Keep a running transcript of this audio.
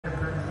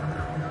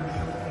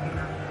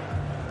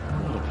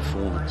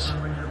performance.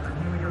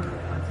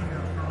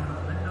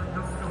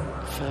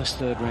 First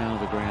third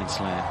round of a Grand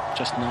Slam,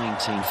 just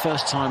 19.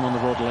 First time on the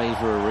Rod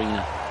Laver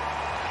Arena.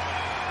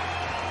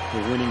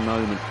 The winning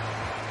moment.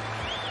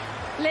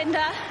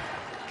 Linda,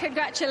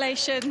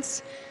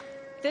 congratulations.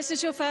 This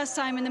is your first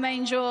time in the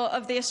main draw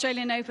of the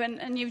Australian Open,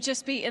 and you've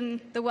just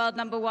beaten the world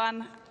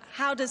 #1.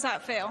 How does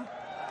that feel?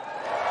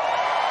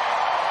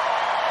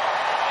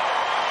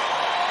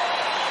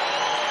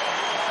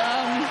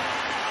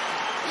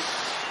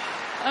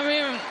 I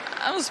mean,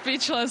 I'm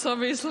speechless,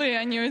 obviously.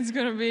 I knew it's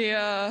going to be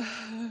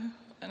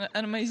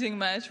an amazing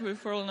match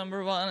with world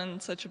 #1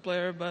 and such a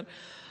player, but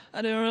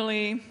I didn't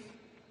really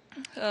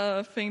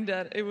think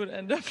that it would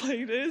end up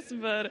like this.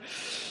 But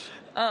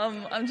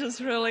I'm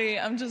just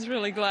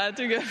really glad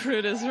to get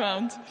through this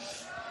round.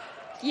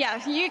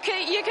 Yeah, you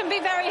can be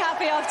very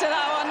happy after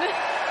that one.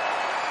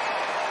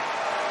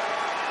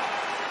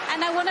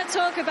 And I want to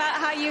talk about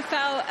how you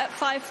felt at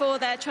 5-4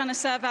 there, trying to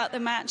serve out the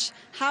match.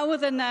 How were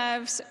the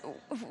nerves?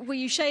 Were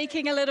you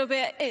shaking a little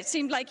bit? It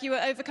seemed like you were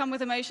overcome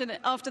with emotion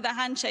after the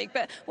handshake,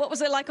 but what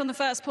was it like on the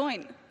first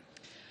point?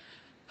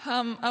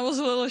 I was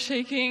a little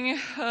shaking.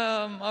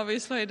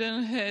 Obviously, I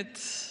didn't hit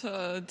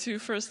 2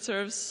 first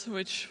serves,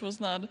 which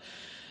was not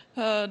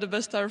the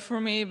best start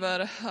for me,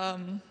 but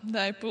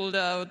I pulled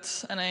out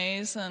an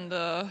ace. And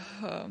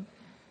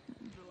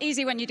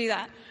easy when you do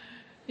that.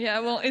 Yeah,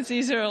 well, it's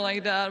easier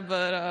like that,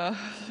 but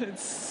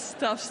it's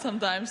tough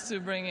sometimes to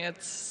bring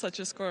it such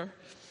a score.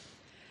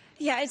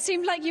 Yeah, it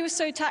seemed like you were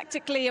so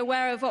tactically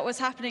aware of what was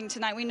happening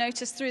tonight. We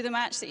noticed through the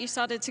match that you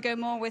started to go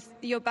more with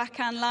your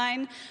backhand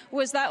line.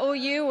 Was that all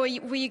you, or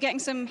were you getting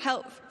some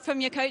help from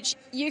your coach?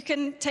 You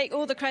can take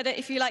all the credit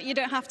if you like. You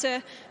don't have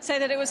to say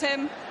that it was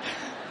him.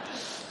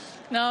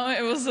 No,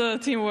 it was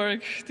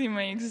teamwork. Team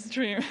makes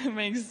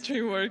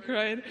dream work,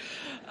 right?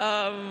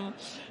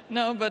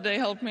 No, but they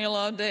helped me a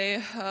lot.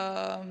 They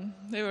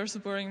were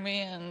supporting me,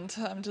 and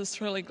I'm just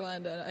really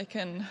glad that I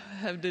can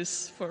have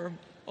this for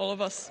all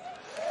of us.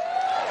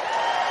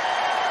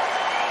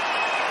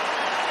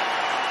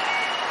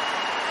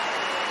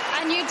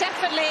 And you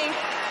definitely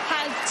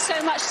had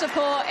so much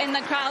support in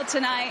the crowd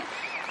tonight.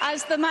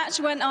 As the match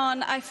went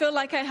on, I feel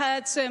like I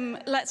heard some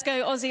 "Let's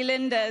go Aussie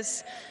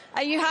Lindas."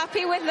 Are you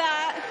happy with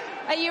that?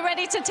 Are you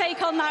ready to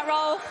take on that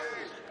role?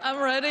 I'm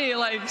ready,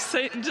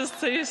 just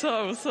say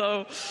so.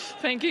 So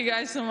thank you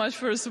guys so much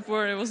for the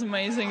support. It was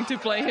amazing to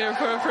play here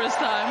for the first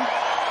time.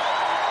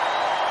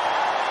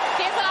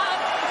 Give up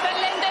for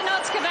Linda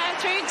Nosková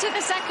through to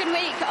the second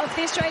week of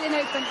the Australian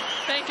Open.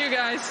 Thank you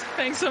guys.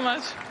 Thanks so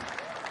much.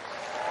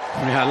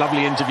 Yeah,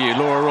 lovely interview,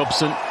 Laura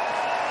Robson.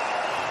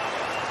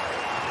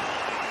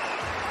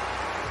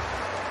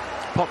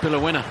 Popular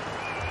winner.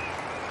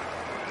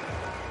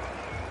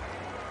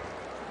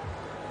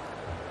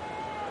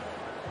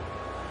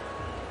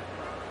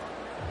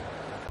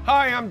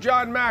 Hi, I'm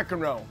John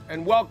McEnroe,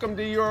 and welcome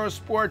to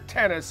Eurosport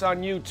Tennis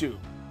on YouTube.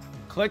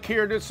 Click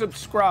here to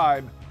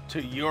subscribe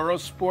to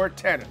Eurosport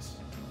Tennis.